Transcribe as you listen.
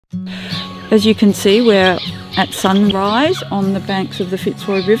As you can see, we're at sunrise on the banks of the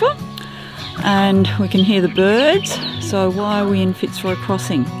Fitzroy River and we can hear the birds. So why are we in Fitzroy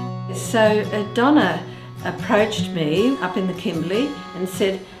Crossing? So Donna approached me up in the Kimberley and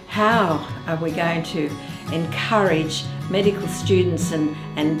said, how are we going to encourage medical students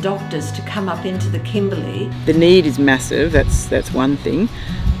and doctors to come up into the Kimberley? The need is massive, that's one thing.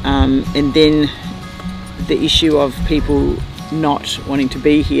 And then the issue of people not wanting to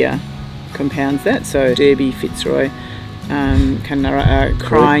be here compounds that. So Derby, Fitzroy, Kununurra are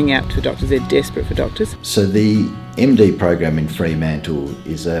crying out for doctors, they're desperate for doctors. So the MD program in Fremantle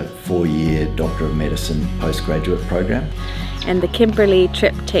is a 4-year Doctor of Medicine postgraduate program. And the Kimberley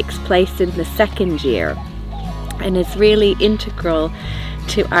trip takes place in the 2nd year and is really integral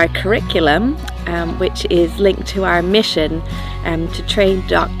to our curriculum, which is linked to our mission to train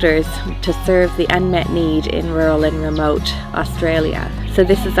doctors to serve the unmet need in rural and remote Australia. So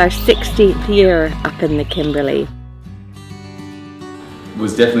this is our 16th year up in the Kimberley. It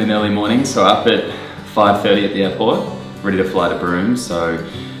was definitely an early morning, so up at 5:30 at the airport, ready to fly to Broome. So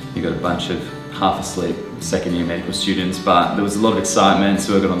you got a bunch of half asleep 2nd year medical students, but there was a lot of excitement,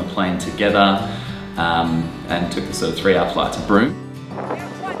 so we got on the plane together and took the sort of 3-hour flight to Broome.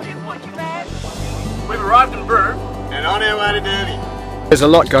 We've arrived in Broome and on our way to Derby. There's a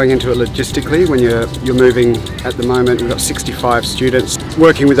lot going into it logistically when you're moving at the moment. We've got 65 students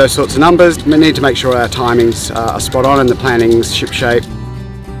working with those sorts of numbers. We need to make sure our timings are spot on and the planning's shipshape.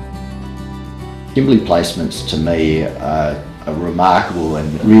 Kimberley placements to me are a remarkable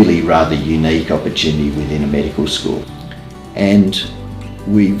and really rather unique opportunity within a medical school. And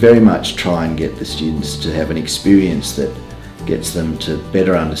we very much try and get the students to have an experience that gets them to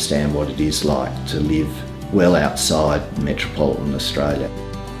better understand what it is like to live well outside metropolitan Australia.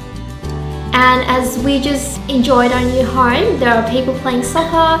 And as we just enjoyed our new home, there are people playing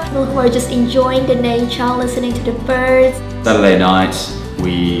soccer, people who are just enjoying the nature, listening to the birds. Saturday night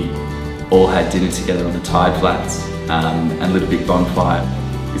we all had dinner together on the tide flats and lit a big bonfire.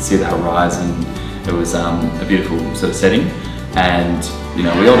 You could see the horizon. It was a beautiful sort of setting, and you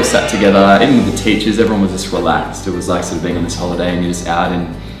know, we all just sat together, even with the teachers, everyone was just relaxed. It was like sort of being on this holiday and you're just out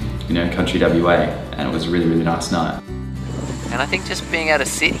in, you know, country WA, and it was a really, really nice night. And I think just being able to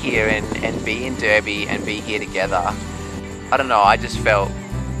sit here and be in Derby and be here together, I don't know, I just felt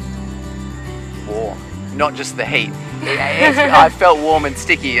warm. Not just the heat. I felt warm and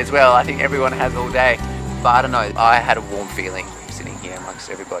sticky as well. I think everyone has all day. But I don't know, I had a warm feeling sitting here amongst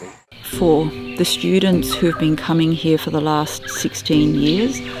everybody. For the students who've been coming here for the last 16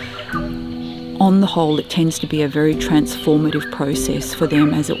 years, on the whole it tends to be a very transformative process for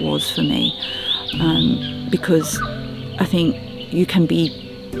them, as it was for me. Because I think you can be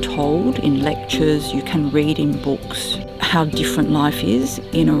told in lectures, you can read in books how different life is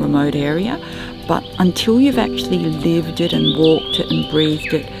in a remote area, but until you've actually lived it and walked it and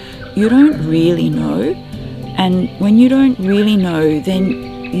breathed it, you don't really know. And when you don't really know, then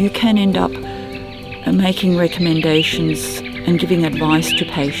you can end up making recommendations and giving advice to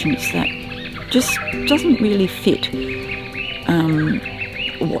patients that just doesn't really fit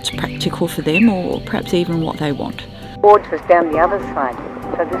what's practical for them, or perhaps even what they want. Wards was down the other side,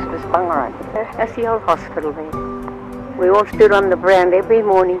 so this was Bungarine. That's the old hospital there. We all stood on the ground every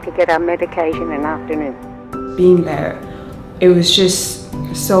morning to get our medication in the afternoon. Being there, it was just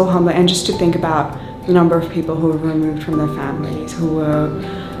so humbling, and just to think about the number of people who were removed from their families, who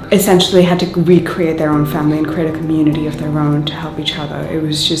essentially had to recreate their own family and create a community of their own to help each other. It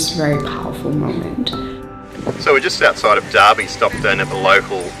was just a very powerful moment. So we're just outside of Derby, stopped in at the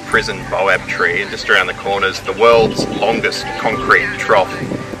local prison boab tree, and just around the corners, the world's longest concrete trough.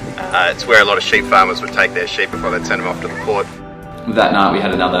 It's where a lot of sheep farmers would take their sheep before they'd send them off to the port. That night we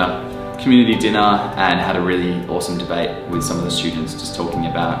had another community dinner and had a really awesome debate with some of the students, just talking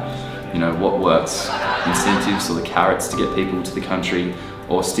about, you know, what works, incentives or the carrots to get people to the country,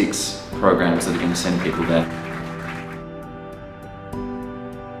 or sticks, programs that are going to send people there.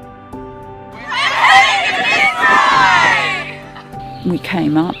 We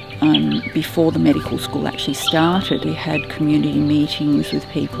came up before the medical school actually started. We had community meetings with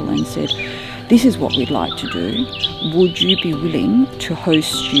people and said, this is what we'd like to do. Would you be willing to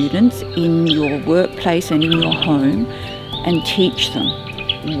host students in your workplace and in your home and teach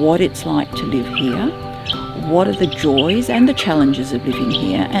them what it's like to live here, what are the joys and the challenges of living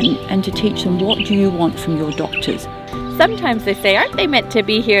here, and to teach them what do you want from your doctors. Sometimes they say, aren't they meant to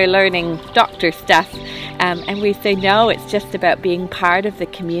be here learning doctor stuff? And we say, no, it's just about being part of the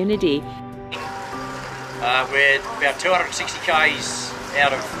community. We're about 260 k's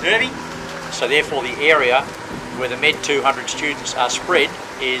out of Derby, so therefore the area where the Med 200 students are spread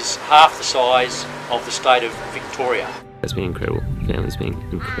is half the size of the state of Victoria. It's been incredible. The family's been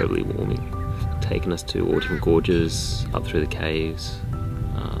incredibly warming. Taken us to all different gorges, up through the caves,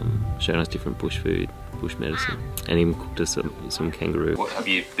 shown us different bush food, bush medicine, and even cooked us some kangaroo. What have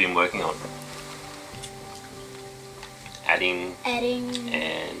you been working on? Adding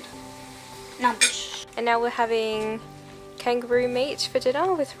and numbers. And now we're having kangaroo meat for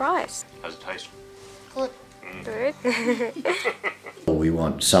dinner with rice. How's it taste? Good. Good. We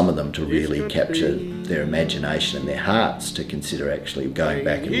want some of them to really capture their imagination and their hearts to consider actually going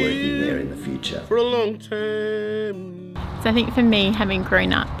back and working there in the future. For a long time. So I think for me, having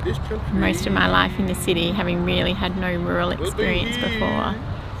grown up most of my life in the city, having really had no rural experience before,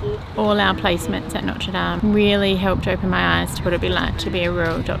 all our placements at Notre Dame really helped open my eyes to what it'd be like to be a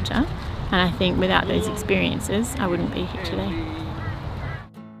rural doctor. And I think without those experiences, I wouldn't be here today.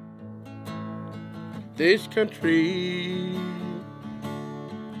 This country's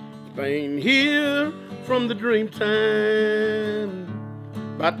been here from the dream time,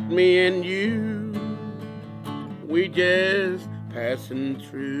 but me and you, we just passing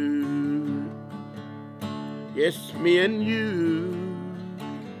through. Yes, me and you,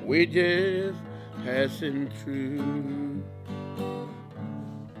 we just passing through.